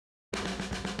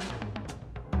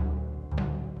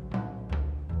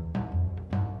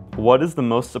What is the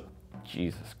most,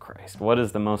 Jesus Christ, what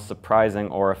is the most surprising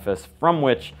orifice from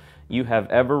which you have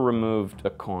ever removed a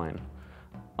coin?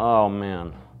 Oh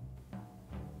man.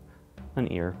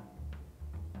 An ear.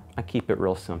 I keep it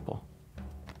real simple.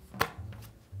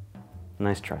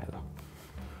 Nice try though.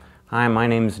 Hi, my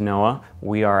name's Noah.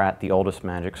 We are at the oldest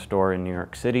magic store in New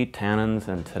York City, Tannen's,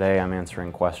 and today I'm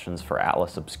answering questions for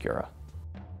Atlas Obscura.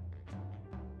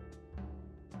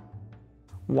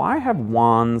 Why have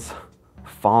wands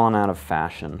fallen out of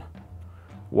fashion?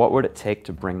 What would it take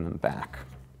to bring them back?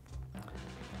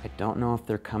 I don't know if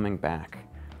they're coming back.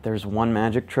 There's one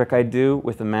magic trick I do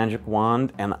with a magic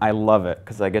wand, and I love it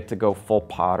because I get to go full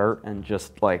Potter and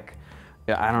just like,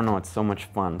 I don't know, it's so much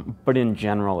fun. But in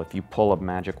general, if you pull a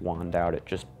magic wand out, it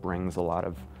just brings a lot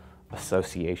of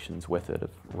associations with it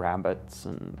of rabbits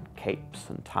and capes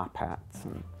and top hats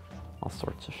and all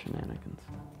sorts of shenanigans.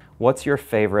 What's your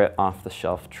favorite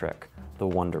off-the-shelf trick? The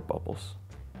Wonder Bubbles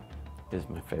is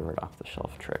my favorite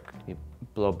off-the-shelf trick. You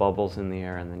blow bubbles in the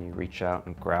air and then you reach out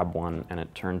and grab one and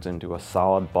it turns into a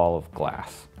solid ball of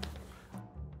glass.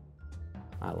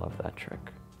 I love that trick.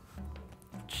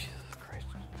 Jesus Christ.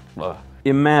 Ugh.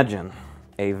 Imagine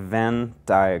a Venn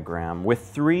diagram with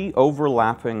 3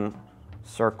 overlapping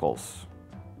circles.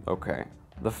 Okay,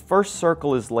 the first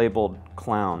circle is labeled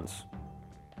clowns,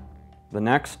 the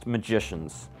next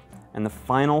magicians, and the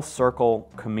final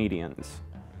circle comedians.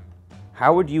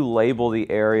 How would you label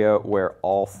the area where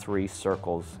all 3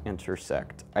 circles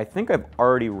intersect? I think I've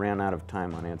already ran out of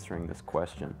time on answering this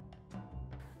question.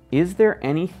 Is there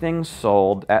anything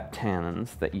sold at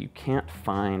Tannen's that you can't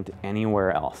find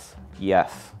anywhere else?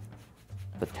 Yes,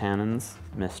 the Tannen's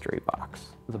mystery box.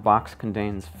 The box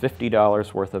contains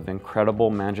 $50 worth of incredible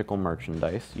magical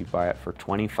merchandise. You buy it for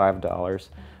 $25,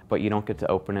 but you don't get to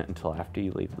open it until after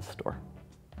you leave the store.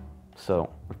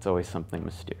 So it's always something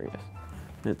mysterious.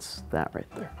 It's that right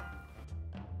there.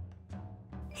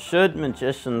 Should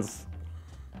magicians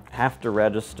have to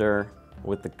register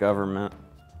with the government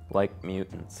like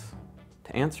mutants?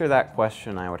 To answer that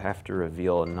question, I would have to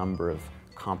reveal a number of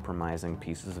compromising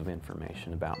pieces of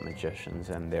information about magicians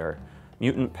and their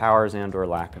mutant powers and or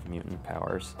lack of mutant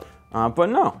powers. But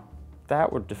no,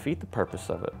 that would defeat the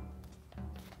purpose of it.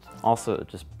 Also, it'd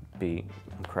just be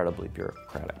an incredibly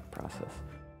bureaucratic process.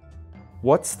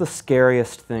 What's the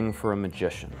scariest thing for a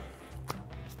magician?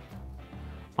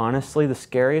 Honestly, the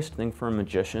scariest thing for a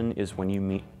magician is when you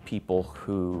meet people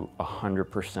who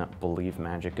 100% believe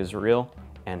magic is real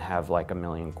and have like a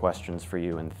million questions for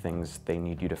you and things they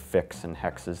need you to fix and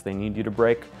hexes they need you to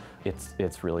break.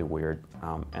 It's really weird,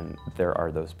 and there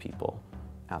are those people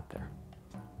out there.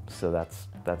 So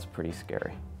that's pretty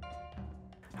scary.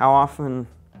 How often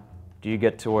do you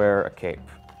get to wear a cape?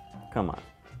 Come on,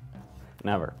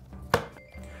 never.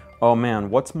 Oh man,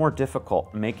 what's more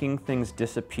difficult, making things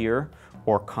disappear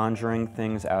or conjuring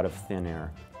things out of thin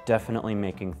air? Definitely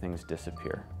making things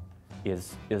disappear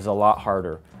is a lot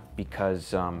harder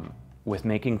because with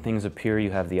making things appear, you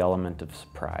have the element of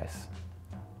surprise.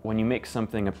 When you make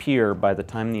something appear, by the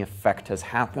time the effect has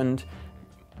happened,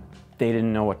 they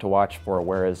didn't know what to watch for,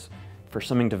 whereas for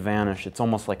something to vanish, it's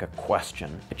almost like a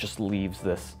question. It just leaves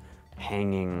this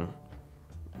hanging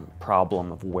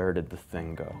problem of where did the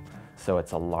thing go. So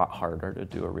it's a lot harder to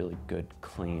do a really good,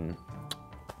 clean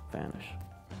vanish.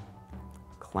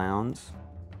 Clowns,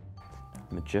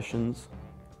 magicians,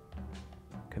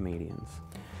 comedians.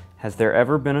 Has there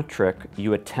ever been a trick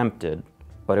you attempted,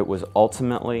 but it was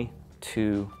ultimately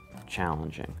too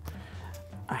challenging?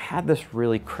 I had this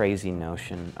really crazy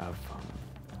notion of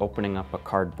opening up a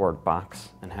cardboard box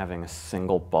and having a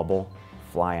single bubble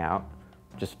fly out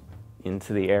just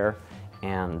into the air.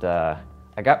 And I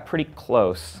got pretty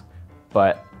close,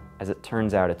 but as it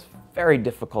turns out, it's very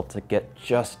difficult to get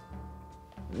just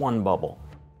one bubble.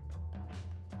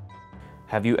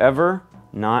 Have you ever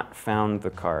not found the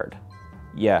card?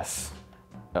 Yes,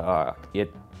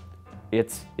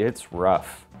 it's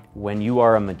rough. When you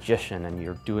are a magician and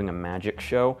you're doing a magic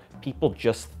show, people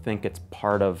just think it's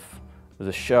part of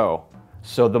the show.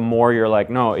 So the more you're like,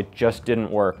 no, it just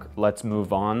didn't work, let's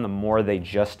move on, the more they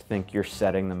just think you're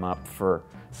setting them up for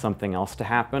something else to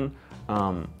happen.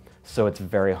 So it's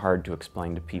very hard to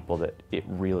explain to people that it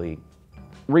really,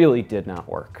 really did not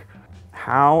work.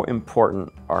 How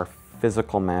important are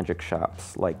physical magic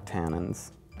shops like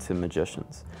Tannen's to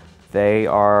magicians? They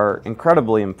are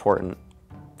incredibly important.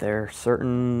 There are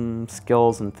certain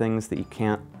skills and things that you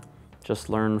can't just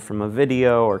learn from a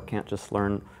video or can't just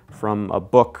learn from a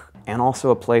book, and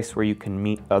also a place where you can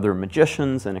meet other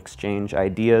magicians and exchange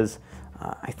ideas.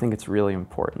 I think it's really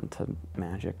important to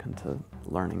magic and to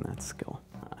learning that skill.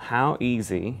 How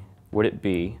easy would it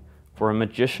be for a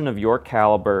magician of your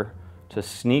caliber to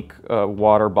sneak a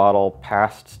water bottle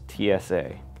past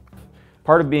TSA.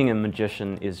 Part of being a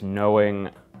magician is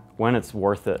knowing when it's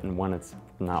worth it and when it's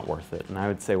not worth it. And I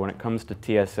would say when it comes to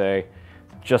TSA,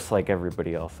 just like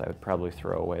everybody else, I would probably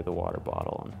throw away the water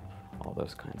bottle and all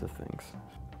those kinds of things.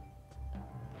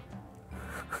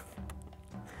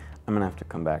 I'm gonna have to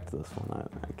come back to this one.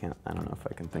 I don't know if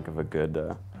I can think of a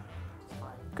good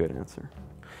answer.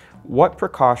 What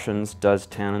precautions does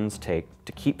Tannen's take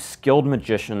to keep skilled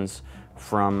magicians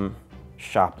from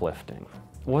shoplifting?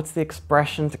 What's the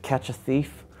expression, to catch a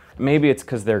thief? Maybe it's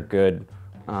because they're good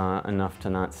enough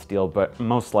to not steal, but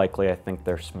most likely I think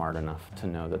they're smart enough to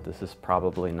know that this is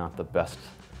probably not the best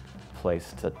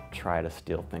place to try to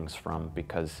steal things from,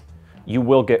 because you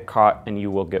will get caught and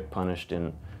you will get punished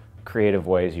in creative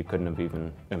ways you couldn't have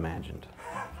even imagined.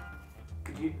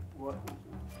 Is there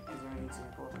any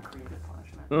example of a creative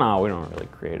punishment? No, we don't really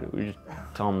create it. We just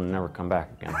tell them to never come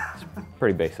back again. It's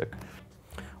pretty basic.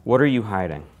 What are you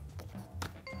hiding?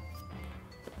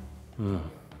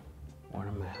 What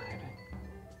am I hiding?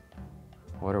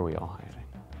 What are we all hiding?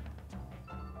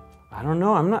 I don't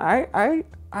know.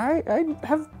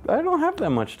 I don't have that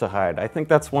much to hide. I think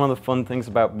that's one of the fun things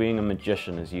about being a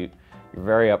magician is you're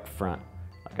very upfront.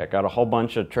 Like, I got a whole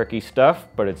bunch of tricky stuff,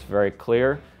 but it's very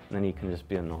clear, and then you can just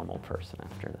be a normal person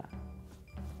after that.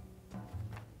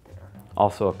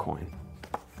 Also a coin.